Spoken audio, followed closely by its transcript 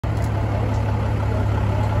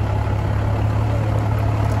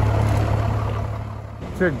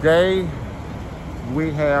Today,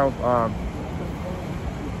 we have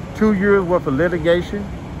 2 years worth of litigation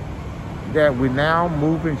that we now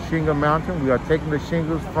move in Shingle Mountain. We are taking the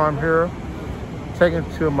shingles from here, taking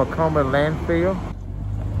to Macomb landfill.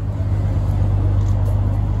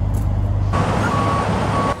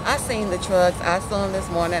 I seen the trucks. I saw them this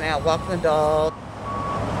morning out walking the dog.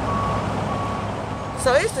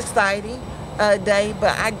 So it's exciting day,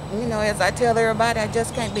 but as I tell everybody, I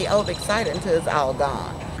just can't be overexcited until it's all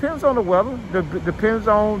gone. Depends on the weather. Depends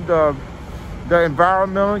on the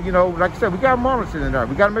environmental. Like I said, we got monitors in there.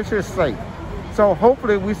 We got to make sure it's safe. So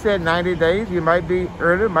hopefully, we said 90 days. It might be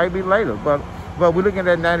earlier, it might be later, but we're looking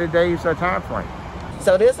at 90 days time frame.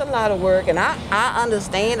 So there's a lot of work, and I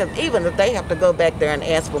understand even if they have to go back there and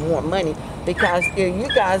ask for more money, because you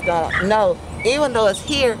guys don't know, even though it's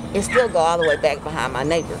here, it still go all the way back behind my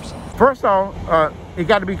neighbors. First off, it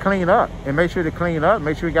got to be cleaned up, and make sure to clean up,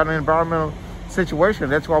 make sure we got an environmental situation.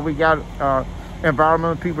 That's why we got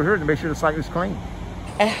environmental people here to make sure the site is clean.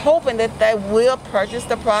 And hoping that they will purchase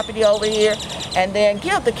the property over here and then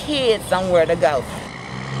give the kids somewhere to go.